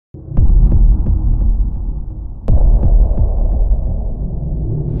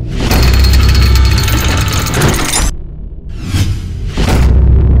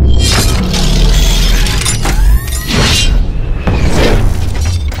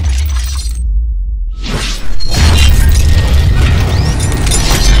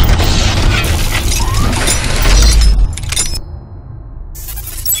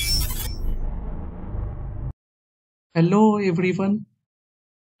Hello everyone,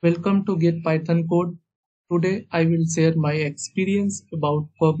 welcome to Get Python Code. Today I will share my experience about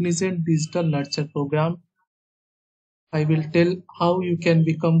Cognizant Digital Nurture Program. I will tell how you can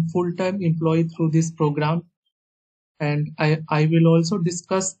become full-time employee through this program, and I will also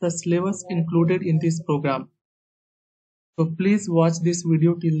discuss the syllabus included in this program. So please watch this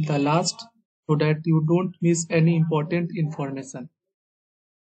video till the last so that you don't miss any important information.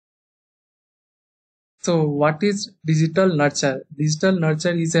 So what is Digital Nurture? Digital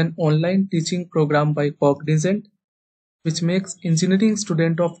Nurture is an online teaching program by Cognizant which makes engineering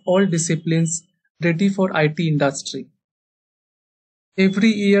students of all disciplines ready for IT industry. Every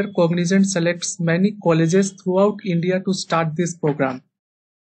year, Cognizant selects many colleges throughout India to start this program.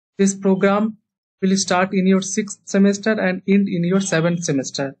 This program will start in your 6th semester and end in your 7th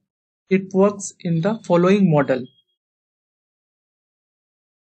semester. It works in the following model.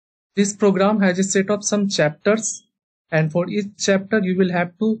 This program has a set of some chapters, and for each chapter you will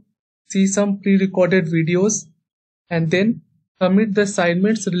have to see some pre-recorded videos and then submit the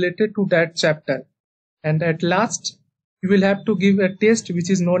assignments related to that chapter. And at last, you will have to give a test which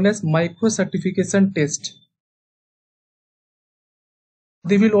is known as micro certification test.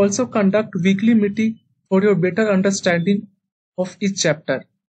 They will also conduct weekly meeting for your better understanding of each chapter.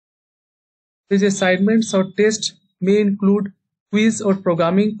 These assignments or tests may include quiz or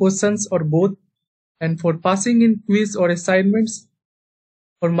programming questions or both, and for passing in quiz or assignments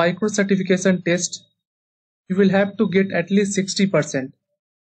or micro certification test, you will have to get at least 60%.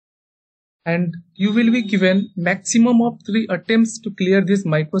 And you will be given maximum of 3 attempts to clear this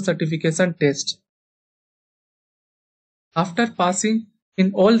micro certification test. After passing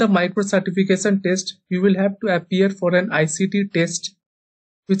in all the micro certification tests, you will have to appear for an ICT test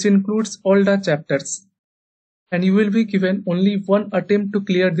which includes all the chapters, and you will be given only 1 attempt to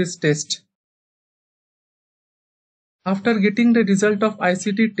clear this test. After getting the result of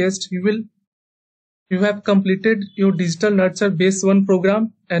ICT test, you have completed your Digital Nurture Base 1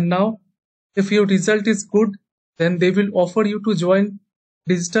 program, and now if your result is good, then they will offer you to join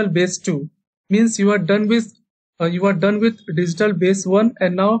Digital Base 2. Means you are done with Digital Base 1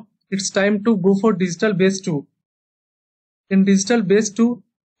 and now it's time to go for Digital Base 2. In Digital Base 2,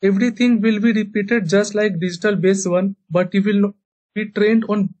 everything will be repeated just like Digital Base 1, but you will be trained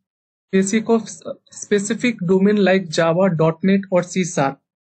on basic of specific domain like Java, .NET or C#.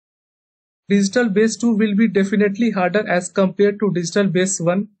 Digital Base 2 will be definitely harder as compared to Digital Base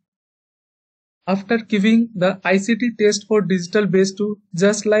 1. After giving the ICT test for Digital Base 2,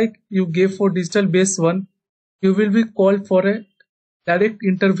 just like you gave for Digital Base 1, you will be called for a direct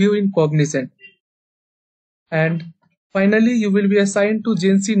interview in Cognizant. And finally, you will be assigned to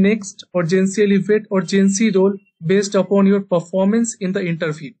GenC Next or GenC Elevate or GenC role based upon your performance in the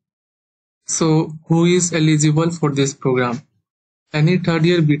interview. So, who is eligible for this program? Any third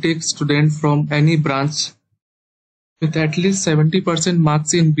year BTech student from any branch with at least 70%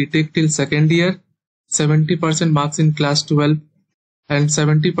 marks in BTech till second year, 70% marks in class 12 and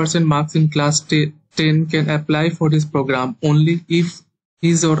 70% marks in class 10 can apply for this program only if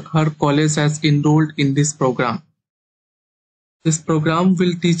his or her college has enrolled in this program. This program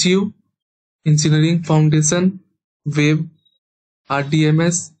will teach you engineering foundation, web,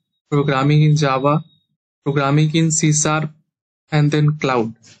 RDMS, programming in Java, programming in C# and then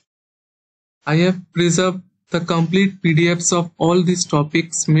cloud. I have preserved the complete PDFs of all these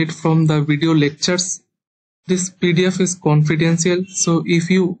topics made from the video lectures. This PDF is confidential, so if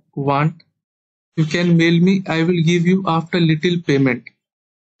you want, you can mail me. I will give you after little payment.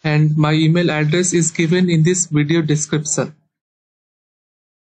 And my email address is given in this video description.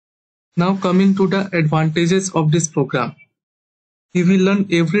 Now coming to the advantages of this program. You will learn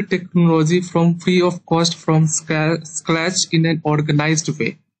every technology from free of cost from scratch in an organized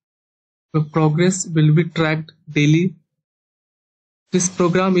way. Your progress will be tracked daily. This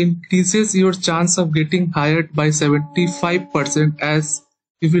program increases your chance of getting hired by 75% as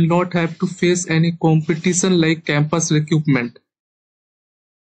you will not have to face any competition like campus recruitment.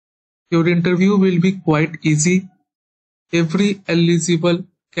 Your interview will be quite easy. Every eligible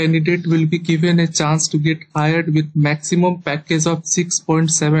candidate will be given a chance to get hired with maximum package of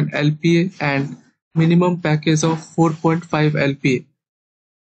 6.7 LPA and minimum package of 4.5 LPA.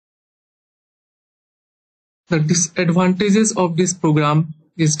 The disadvantages of this program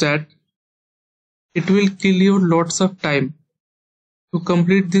is that it will kill you lots of time. To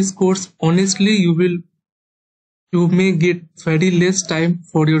complete this course honestly, you may get very less time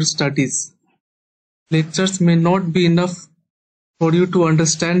for your studies. Lectures may not be enough for you to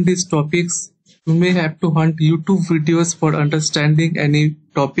understand these topics. You may have to hunt YouTube videos for understanding any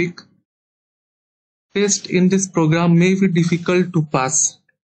topic. tests in this program may be difficult to pass.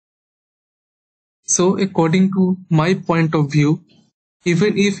 So according to my point of view,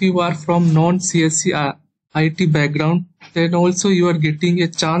 even if you are from non-CSC IT background, then also you are getting a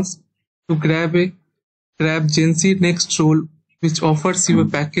chance to grab Gen Z next role, which offers you a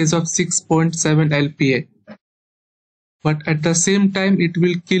package of 6.7 LPA. But at the same time, it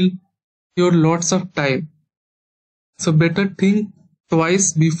will kill your lots of time. So better think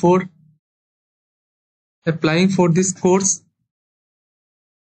twice before applying for this course.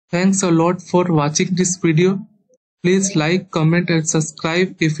 Thanks a lot for watching this video. Please like, comment and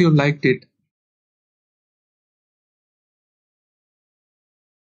subscribe if you liked it.